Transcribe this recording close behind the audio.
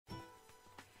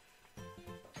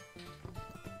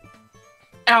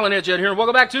AlanEdgeHead here, and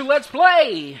welcome back to Let's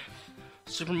Play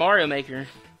Super Mario Maker.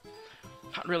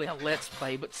 Not really a Let's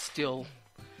Play, but still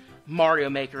Mario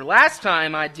Maker. Last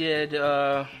time I did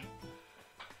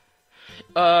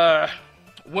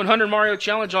 100 Mario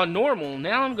Challenge on normal.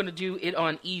 Now I'm going to do it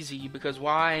on easy, because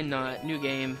why not? New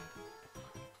game.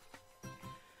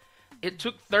 It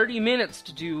took 30 minutes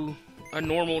to do a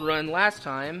normal run last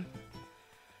time.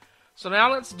 So now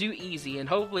let's do easy, and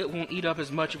hopefully it won't eat up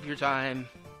as much of your time.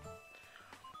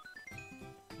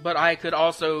 But I could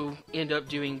also end up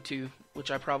doing 2,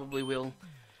 which I probably will,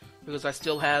 because I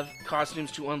still have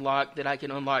costumes to unlock that I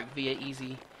can unlock via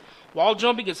easy. Wall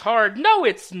jumping is hard. No,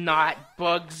 it's not,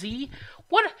 Bugsy.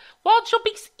 What? Wall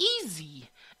jumping's easy.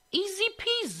 Easy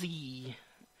peasy.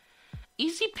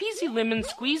 Easy peasy lemon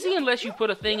squeezy, unless you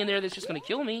put a thing in there that's just going to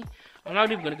kill me. I'm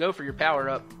not even going to go for your power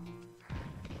up.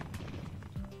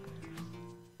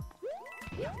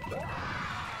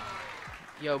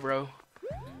 Yo, bro.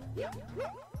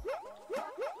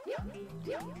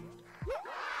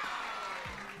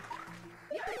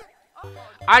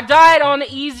 I died on the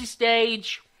easy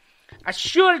stage. I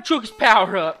should have took his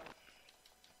power up.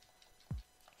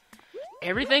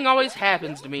 Everything always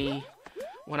happens to me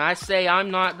when I say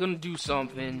I'm not gonna do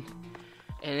something,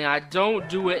 and I don't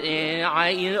do it, and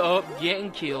I end up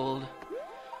getting killed.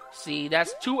 See,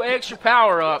 that's 2 extra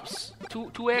power-ups,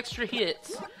 two extra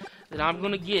hits that I'm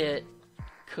gonna get,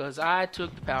 cause I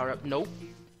took the power-up. Nope.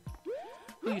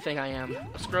 Who do you think I am?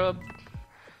 A scrub?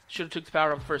 Should have took the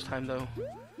power up the first time, though.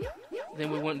 Then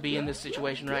we wouldn't be in this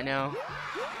situation right now.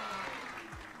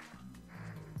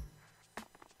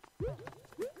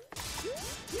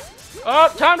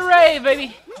 Oh, time to rave,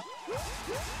 baby!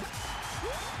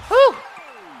 Whew!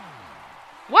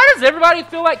 Why does everybody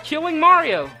feel like killing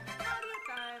Mario?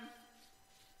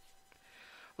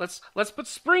 Let's put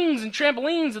springs and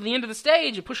trampolines at the end of the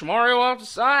stage and push Mario off the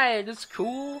side. It's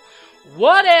cool.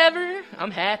 Whatever.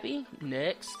 I'm happy.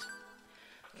 Next.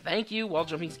 Thank you. Wall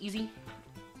jumping's easy.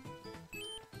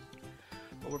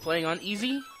 But we're playing on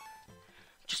easy.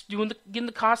 Just getting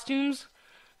the costumes.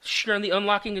 Sharing the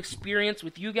unlocking experience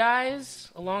with you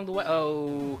guys along the way.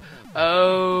 Oh.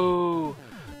 Oh.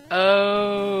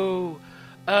 Oh.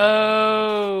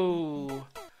 Oh.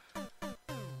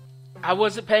 I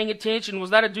wasn't paying attention.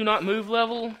 Was that a do not move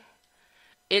level?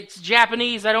 It's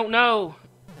Japanese. I don't know.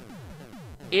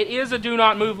 It is a do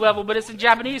not move level, but it's in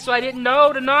Japanese, so I didn't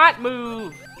know to not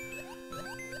move.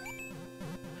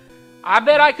 I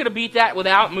bet I could have beat that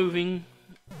without moving.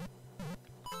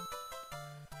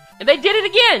 And they did it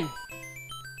again!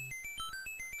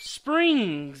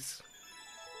 Springs.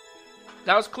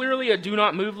 That was clearly a do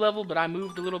not move level, but I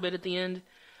moved a little bit at the end.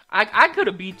 I could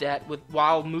have beat that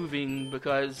while moving,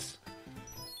 because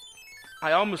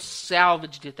I almost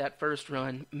salvaged it that first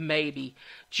run. Maybe.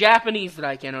 Japanese that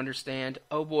I can't understand.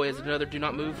 Oh boy, is it another do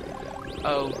not move?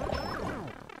 Oh.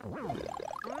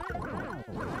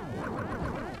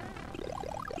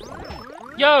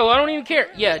 Yo, I don't even care.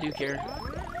 Yeah, I do care.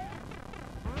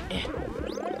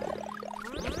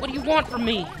 What do you want from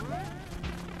me?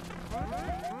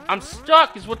 I'm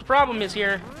stuck is what the problem is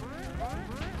here.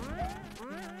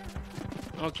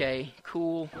 Okay,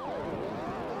 cool.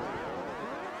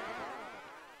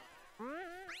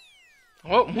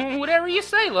 Well, whatever you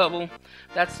say, level.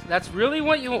 That's really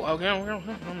what you... Okay, I'm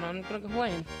not gonna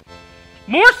complain.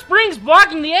 More springs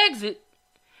blocking the exit.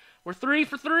 We're 3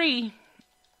 for 3.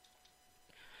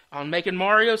 I'm making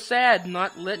Mario sad,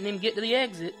 not letting him get to the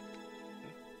exit.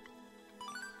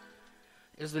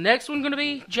 Is the next one gonna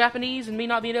be Japanese and me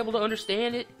not being able to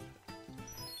understand it?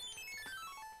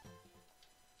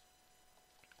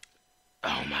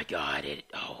 Oh my god,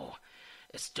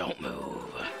 it's don't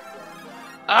move.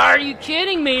 Are you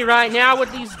kidding me right now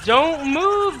with these don't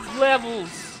move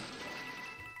levels?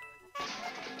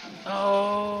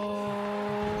 Oh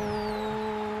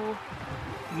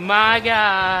my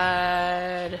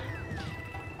god.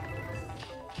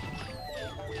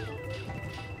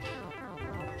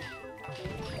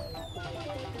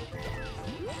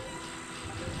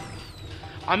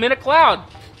 I'm in a cloud.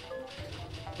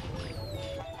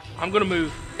 I'm gonna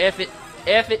move. F it.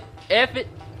 F it. F it.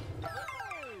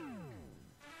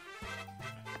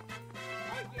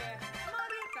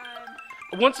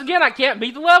 Once again, I can't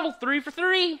beat the level. 3 for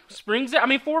 3. Springs.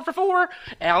 4 for 4.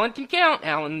 Alan can count.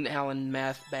 Alan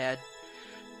math bad.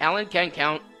 Alan can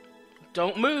count.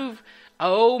 Don't move.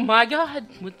 Oh my god.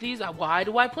 With these, why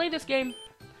do I play this game?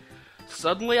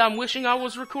 Suddenly, I'm wishing I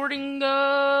was recording,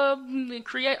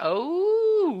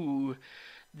 Oh!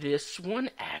 This one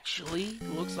actually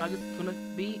looks like it's gonna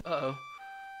be... Uh-oh.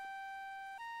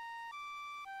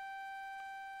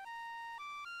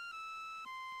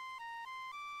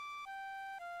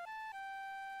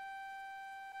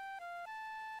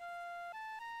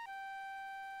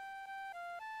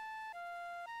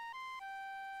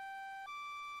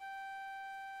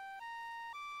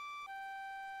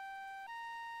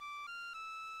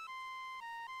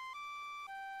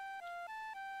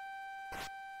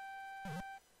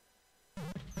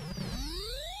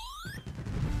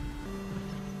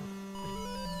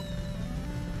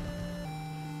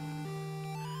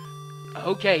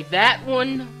 Okay, that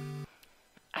one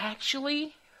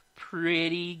actually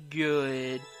pretty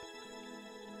good.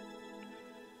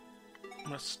 I'm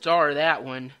gonna star that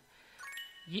one.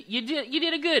 You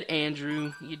did a good,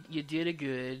 Andrew. You did a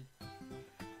good.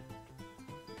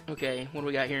 Okay, what do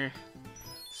we got here?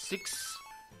 6.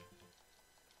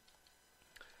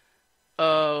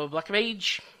 Black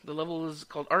Mage. The level is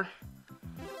called R.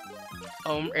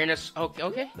 And it's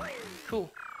okay,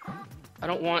 cool. I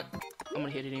don't want. I'm gonna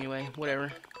hit it anyway.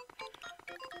 Whatever.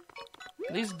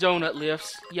 These donut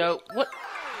lifts, yo, what?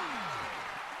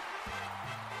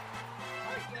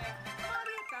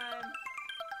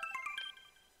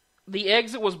 The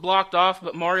exit was blocked off,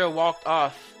 but Mario walked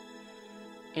off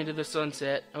into the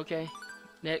sunset. Okay,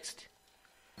 next.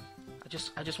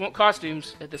 I just want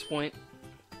costumes at this point.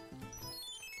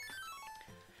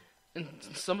 And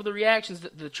some of the reactions,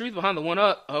 the truth behind the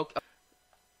 1-up. Okay.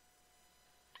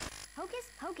 Hocus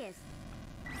Pocus.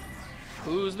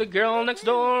 Who's the girl next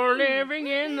door living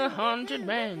in the haunted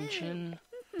mansion?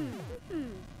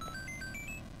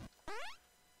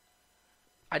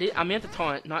 I meant to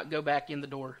taunt, not go back in the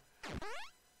door.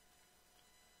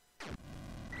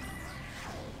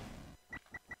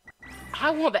 I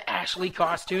want the Ashley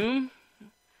costume.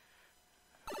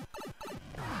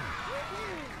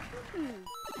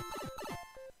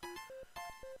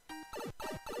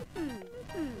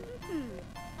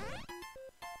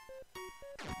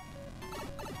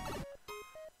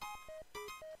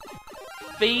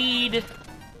 Feed.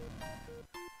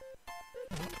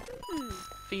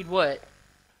 Feed what?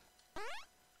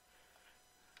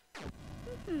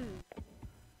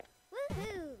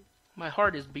 My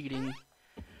heart is beating.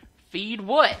 Feed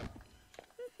what?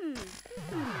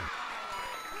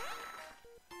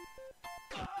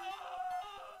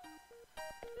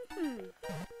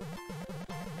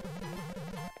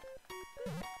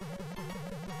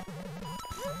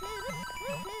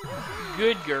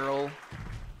 Good girl.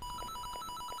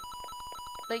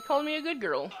 They called me a good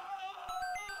girl.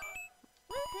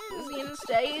 This is the end of the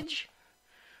stage.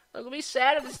 I'm gonna be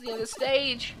sad if this is the end of the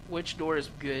stage. Which door is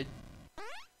good?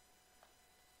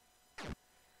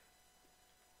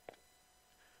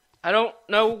 I don't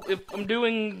know if I'm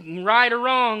doing right or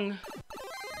wrong.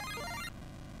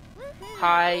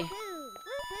 Hi.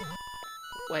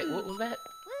 Wait, what was that?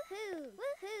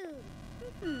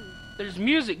 There's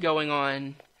music going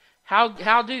on. How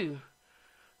do?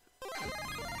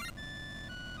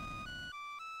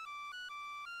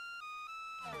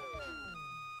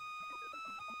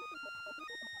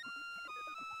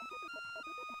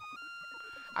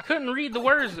 I couldn't read the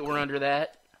words that were under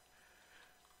that.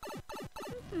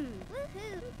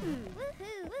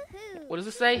 What does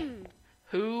it say?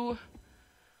 Who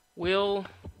will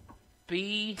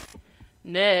be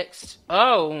next?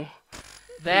 Oh,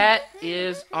 that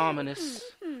is ominous.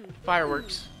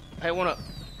 Fireworks. Hey, 1-up.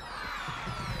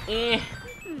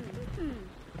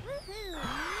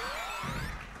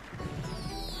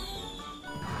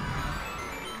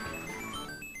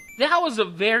 That was a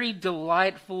very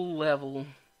delightful level.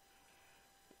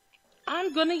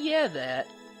 I'm gonna yeah that.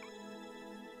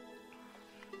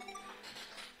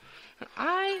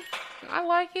 I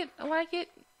like it. I like it.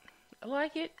 I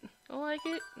like it. I like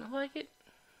it. I like it.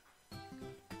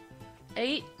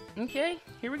 8. Okay,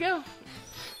 here we go.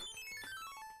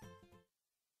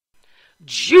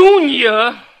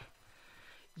 Junior!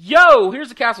 Yo, here's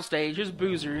the castle stage. Here's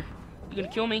Boozer. You gonna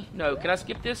kill me? No. Can I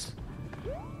skip this?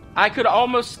 I could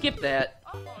almost skip that.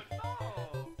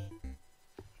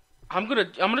 I'm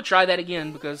gonna try that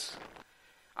again because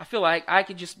I feel like I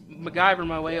could just MacGyver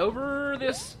my way over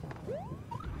this.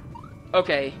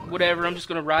 Okay, whatever. I'm just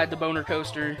gonna ride the boner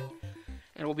coaster,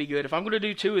 and we'll be good. If I'm gonna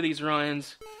do 2 of these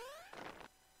runs,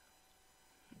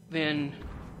 then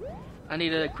I need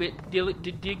to quit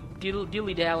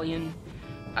dilly-dallying.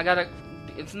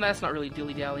 That's not really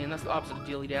dilly-dallying. That's the opposite of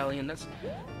dilly-dallying. That's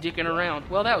dicking around.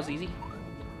 Well, that was easy.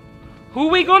 Who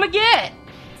we gonna get?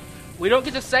 We don't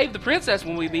get to save the princess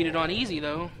when we beat it on easy,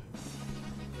 though.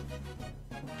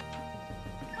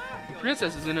 The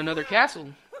princess is in another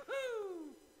castle.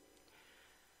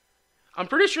 I'm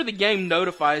pretty sure the game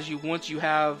notifies you once you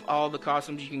have all the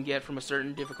costumes you can get from a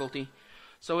certain difficulty.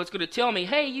 So it's going to tell me,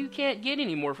 hey, you can't get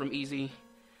any more from easy.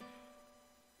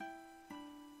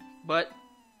 But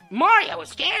Mario is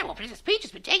scared. Well, Princess Peach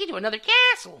has been taken to another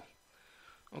castle.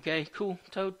 Okay, cool.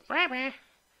 Toad.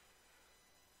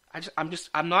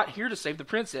 I'm not here to save the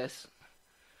princess.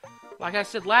 Like I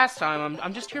said last time,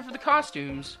 I'm just here for the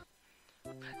costumes.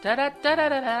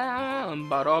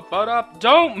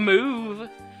 Don't move.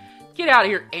 Get out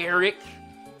of here, Eric.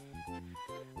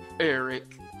 Eric.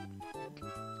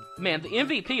 Man, the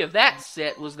MVP of that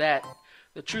set was that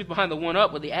the truth behind the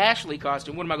 1-up with the Ashley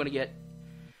costume. What am I going to get?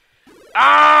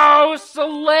 Oh,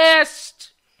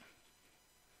 Celeste!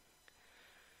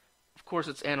 Of course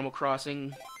it's Animal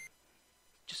Crossing.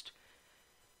 Just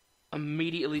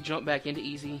immediately jump back into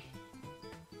easy.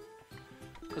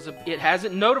 Because it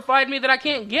hasn't notified me that I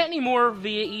can't get any more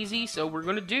via easy, so we're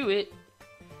going to do it.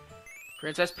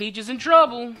 Princess Peach is in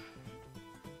trouble.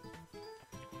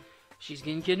 She's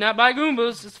getting kidnapped by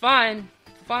Goombas. It's fine.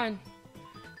 It's fine.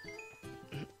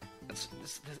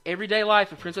 It's everyday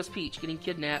life of Princess Peach getting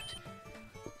kidnapped.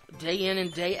 Day in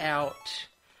and day out.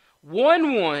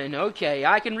 1-1. Okay,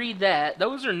 I can read that.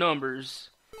 Those are numbers.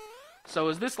 So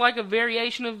is this like a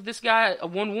variation of this guy? A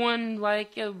 1-1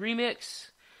 like a remix?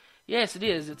 Yes, it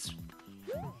is. It's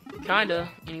kinda.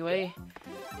 Anyway.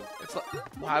 It's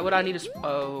like, why would I need a...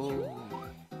 Oh.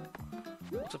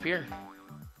 What's up here?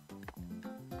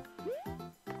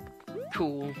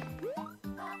 Cool.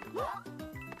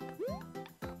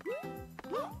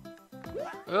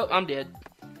 Oh, I'm dead.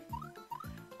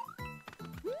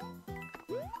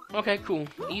 Okay, cool.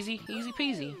 Easy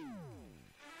peasy.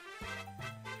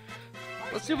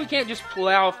 Let's see if we can't just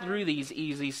plow through these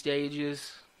easy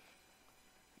stages.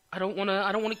 I don't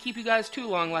wanna keep you guys too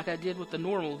long like I did with the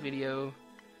normal video.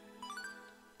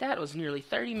 That was nearly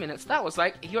 30 minutes. That was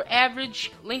like your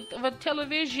average length of a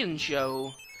television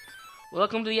show.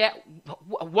 Welcome to the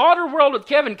Waterworld with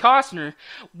Kevin Costner.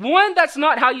 1, that's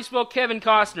not how you spell Kevin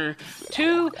Costner.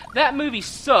 2, that movie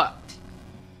sucked.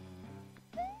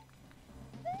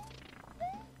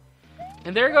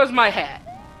 And there goes my hat.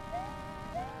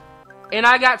 And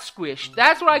I got squished.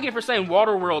 That's what I get for saying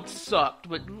Waterworld sucked.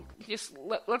 But just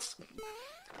let's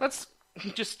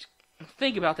just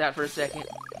think about that for a second.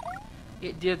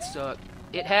 It did suck.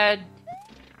 It had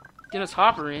Dennis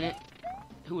Hopper in it,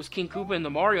 who was King Koopa in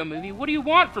the Mario movie. What do you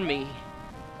want from me?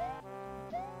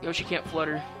 Yoshi can't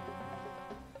flutter.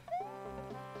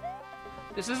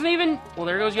 This isn't even... Well,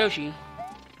 there goes Yoshi.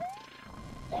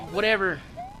 Whatever.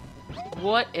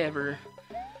 Whatever.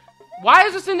 Why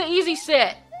is this in the easy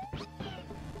set?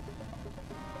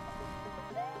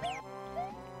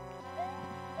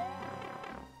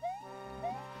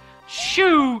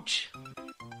 Shoot!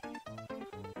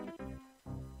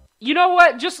 You know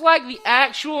what? Just like the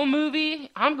actual movie,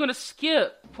 I'm gonna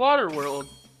skip Waterworld.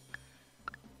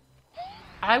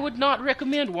 I would not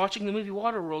recommend watching the movie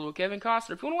Waterworld with Kevin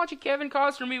Costner. If you want to watch a Kevin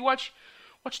Costner movie, watch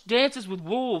Dances with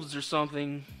Wolves or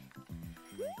something.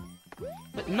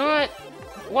 But not...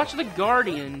 Watch The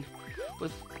Guardian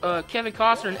with Kevin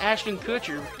Costner and Ashton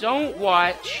Kutcher. Don't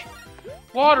watch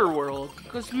Waterworld.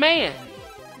 Because, man...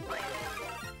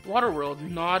 Waterworld,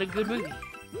 not a good movie.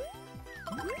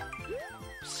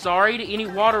 Sorry to any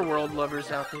Waterworld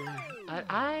lovers out there.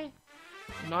 I'm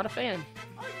not a fan.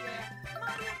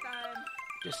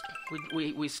 Just,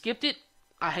 we skipped it.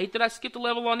 I hate that I skipped a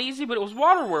level on easy, but it was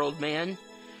Waterworld, man.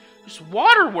 Just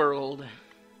Waterworld.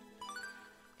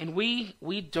 And we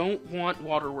don't want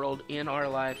Waterworld in our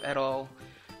life at all.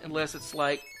 Unless it's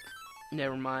like,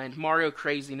 never mind, Mario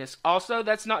Craziness. Also,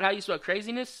 that's not how you spell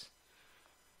craziness.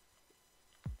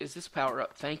 Is this power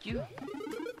up? Thank you.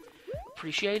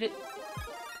 Appreciate it.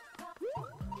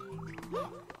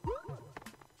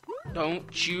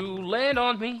 Don't you land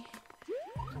on me.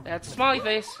 That's smiley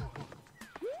face.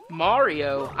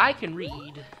 Mario, I can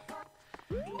read.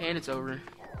 And it's over.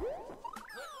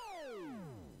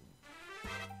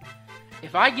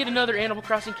 If I get another Animal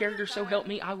Crossing character, so help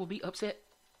me, I will be upset.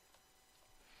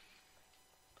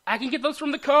 I can get those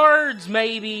from the cards,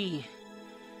 maybe.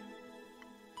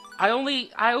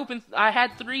 I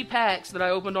had 3 packs that I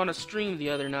opened on a stream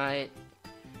the other night.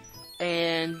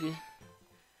 And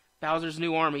Bowser's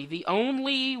New Army. The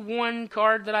only one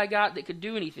card that I got that could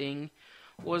do anything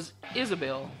was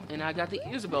Isabelle. And I got the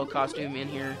Isabelle costume in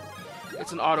here.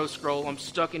 It's an auto scroll. I'm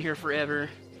stuck in here forever.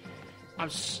 I'm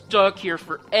stuck here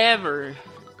forever.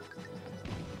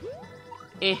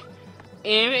 Wait,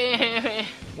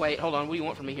 hold on. What do you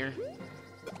want from me here?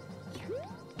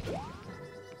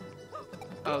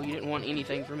 Oh, you didn't want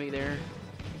anything from me there.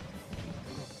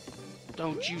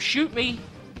 Don't you shoot me.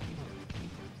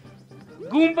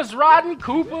 Goombas riding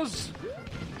Koopas.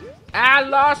 I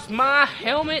lost my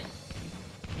helmet.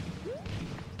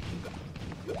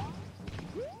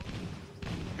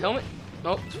 Helmet?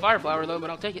 Oh, it's a fire flower though,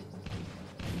 but I'll take it.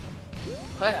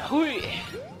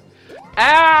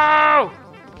 Ow!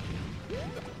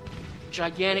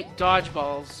 Gigantic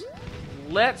dodgeballs.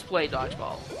 Let's play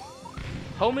dodgeball.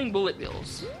 Homing bullet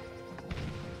bills.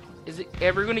 Is it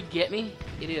ever going to get me?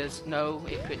 It is. No,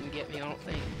 it couldn't get me, I don't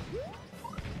think.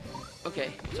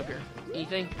 Okay, what's up here?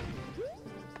 Anything?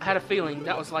 I had a feeling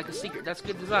that was like a secret. That's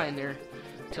good design there.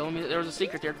 telling me that there was a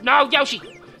secret there. No, Yoshi!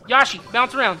 Yoshi,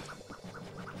 bounce around.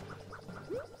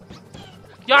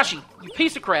 Yoshi, you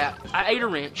piece of crap. I ate a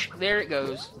wrench. There it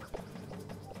goes.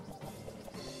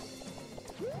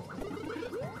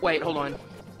 Wait, hold on.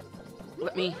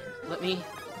 Let me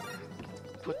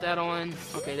put that on.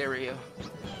 Okay, there we go.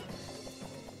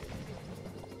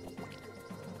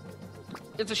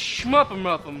 It's a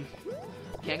shmup-em-up-em.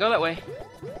 Can't go that way.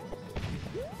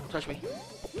 Don't touch me.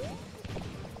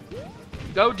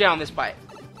 Go down this pipe.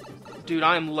 Dude,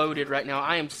 I am loaded right now.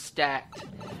 I am stacked.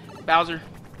 Bowser,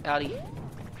 outie.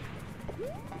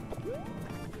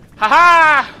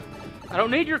 Haha! I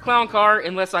don't need your clown car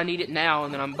unless I need it now,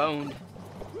 and then I'm boned.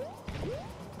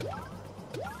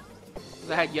 Because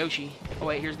I had Yoshi. Oh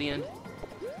wait, here's the end.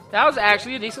 That was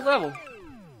actually a decent level.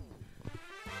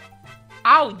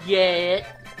 I'll get it,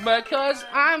 because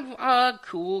I'm a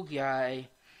cool guy.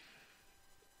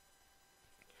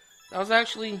 That was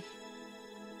actually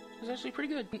pretty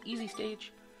good. An easy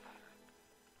stage.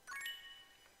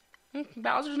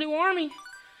 Bowser's New Army.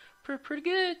 Pretty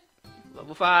good.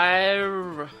 Level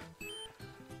 5.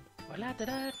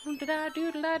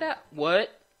 What?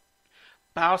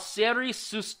 Bowseri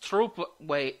Sustropa.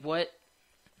 Wait, what?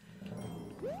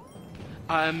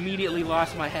 I immediately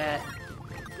lost my hat.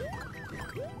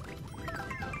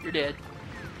 You're dead.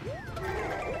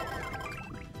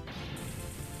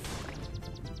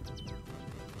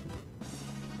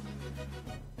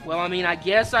 Well, I mean, I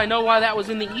guess I know why that was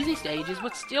in the easy stages,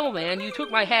 but still, man, you took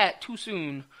my hat too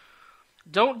soon.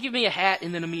 Don't give me a hat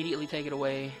and then immediately take it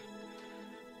away.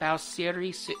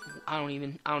 Bowseri,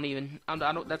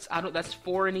 that's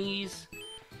foreignese,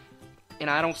 and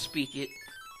I don't speak it.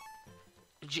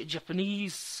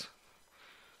 Japanese.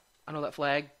 I know that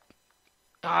flag.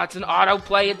 Ah, it's an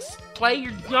autoplay. It's play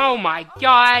your. Oh my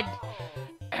god.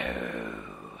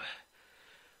 Oh.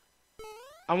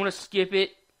 I want to skip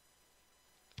it.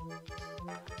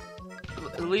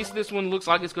 At least this one looks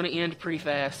like it's going to end pretty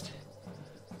fast.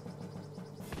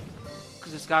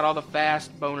 Because it's got all the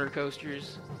fast boner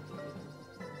coasters.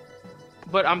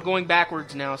 But I'm going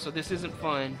backwards now, so this isn't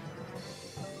fun.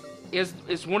 Is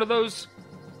one of those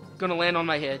going to land on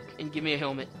my head and give me a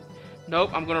helmet?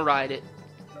 Nope, I'm going to ride it.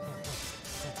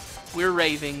 We're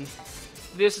raving.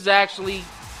 This is actually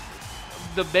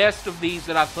the best of these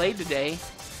that I've played today.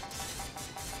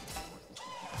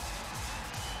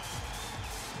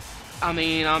 I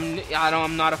mean,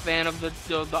 I'm not a fan of the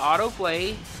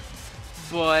autoplay,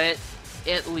 but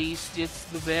at least it's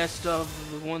the best of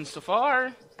the ones so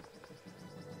far.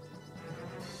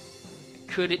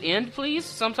 Could it end, please,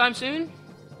 sometime soon?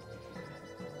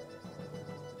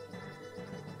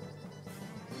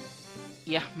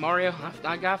 Yeah, Mario,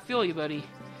 I gotta feel you, buddy.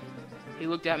 He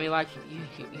looked at me like,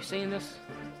 you seeing this?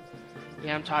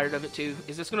 Yeah, I'm tired of it too.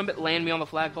 Is this gonna land me on the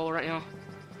flagpole right now?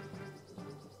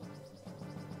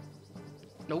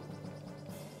 Nope.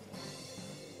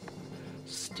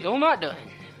 Still not done.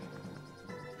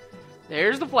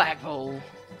 There's the flagpole.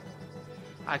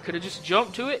 I could have just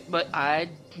jumped to it, but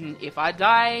if I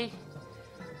die,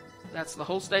 that's the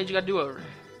whole stage you gotta do over.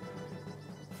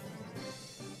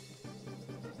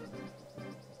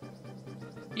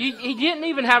 He didn't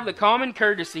even have the common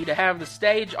courtesy to have the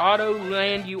stage auto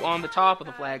land you on the top of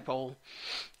the flagpole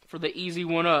for the easy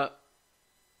one up.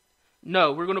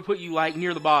 No, we're gonna put you like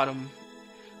near the bottom.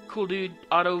 Cool dude,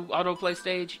 autoplay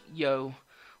stage, yo.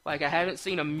 Like I haven't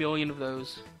seen a million of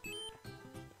those.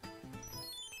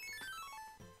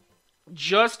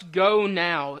 Just go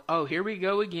now. Oh, here we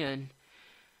go again.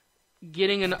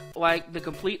 Getting the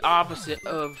complete opposite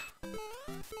of.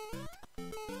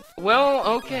 Well,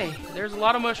 okay. There's a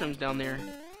lot of mushrooms down there.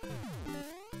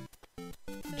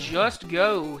 Just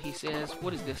go, he says.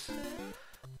 What is this?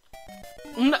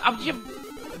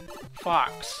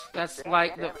 Fox. That's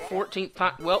like the 14th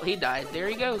time. Well, he died. There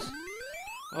he goes.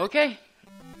 Okay.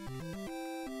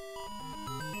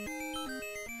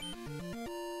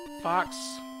 Fox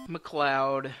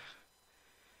McCloud.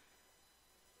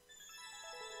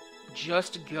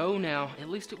 Just go now. At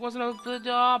least it wasn't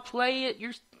a play it.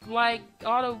 You're like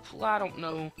auto. I don't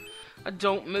know.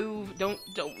 Don't move. Don't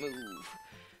move.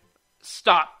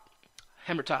 Stop.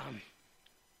 Hammer time.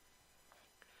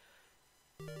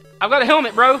 I've got a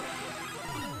helmet, bro.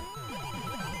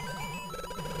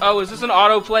 Oh, is this an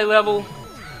autoplay level?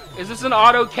 Is this an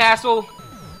auto castle?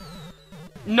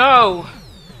 No.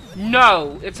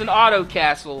 No, it's an auto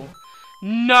castle.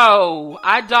 No,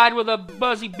 I died with a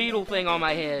buzzy beetle thing on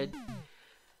my head.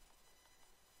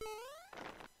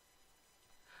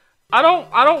 I don't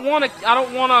want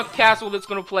a castle that's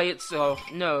gonna play itself.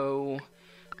 No.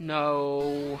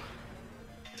 No.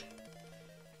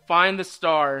 Find the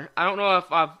star. I don't know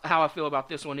how I feel about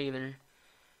this one either.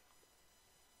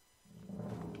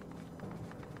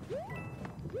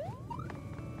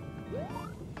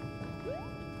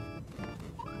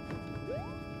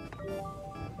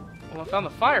 Well, I found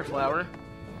the fire flower.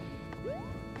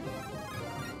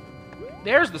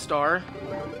 There's the star.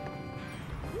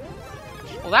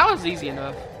 Well, that was easy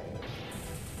enough.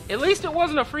 At least it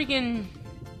wasn't a freaking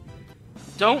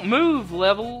don't move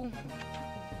level.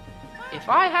 If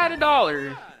I had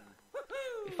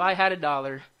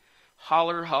 $1,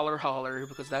 holler, holler, holler,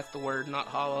 because that's the word, not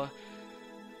holla.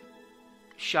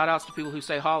 Shout outs to people who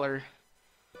say holler.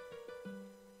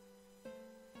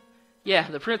 Yeah,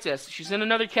 the princess. She's in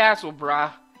another castle,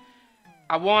 brah.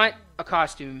 I want a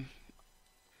costume.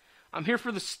 I'm here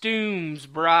for the stooms,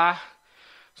 brah.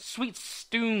 Sweet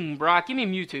stoom, brah. Give me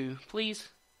Mewtwo, please.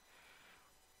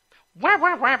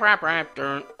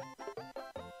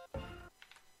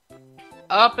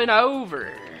 Up and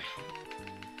over.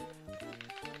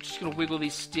 Just gonna wiggle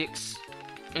these sticks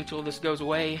until this goes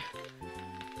away.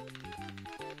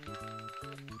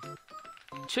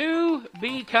 To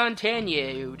be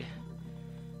continued.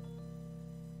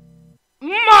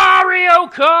 Mario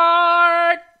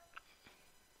Kart!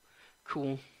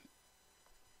 Cool.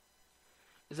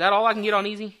 Is that all I can get on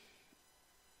easy?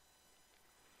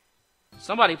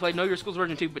 Somebody played Know Your Skills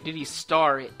version 2, but did he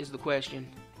star it, is the question.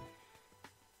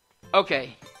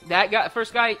 Okay, that guy,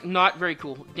 first guy, not very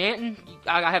cool. Danton,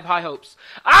 I have high hopes.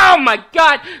 Oh my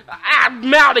god!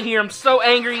 I'm out of here, I'm so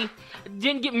angry.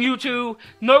 Didn't get Mewtwo,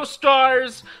 no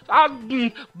stars.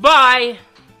 Bye!